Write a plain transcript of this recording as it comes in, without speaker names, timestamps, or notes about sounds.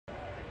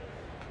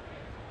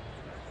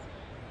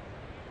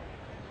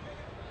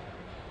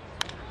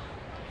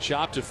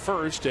Chop to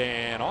first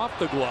and off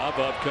the glove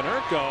of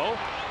Konerko.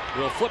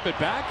 Will flip it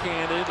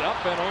backhanded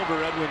up and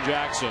over Edwin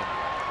Jackson.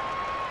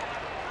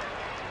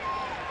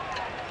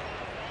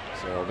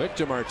 So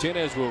Victor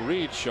Martinez will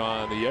reach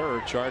on the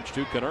error charge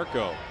to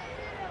Konerko.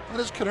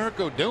 What is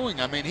Konerko doing?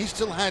 I mean, he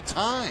still had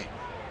time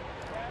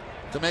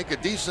to make a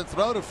decent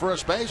throw to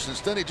first base.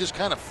 Instead, he just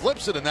kind of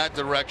flips it in that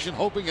direction,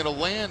 hoping it'll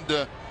land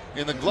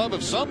in the glove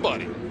of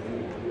somebody.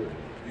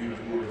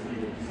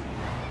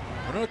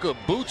 Konerko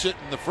boots it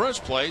in the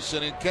first place,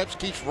 and it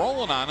keeps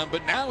rolling on him.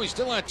 But now he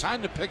still had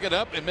time to pick it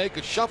up and make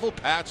a shuffle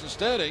pass.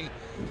 Instead,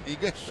 he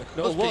gets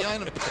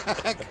behind him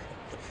back.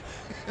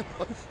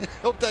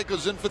 Hope that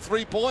goes in for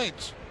 3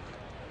 points.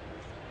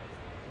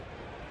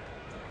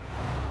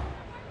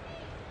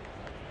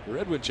 For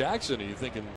Edwin Jackson, are you thinking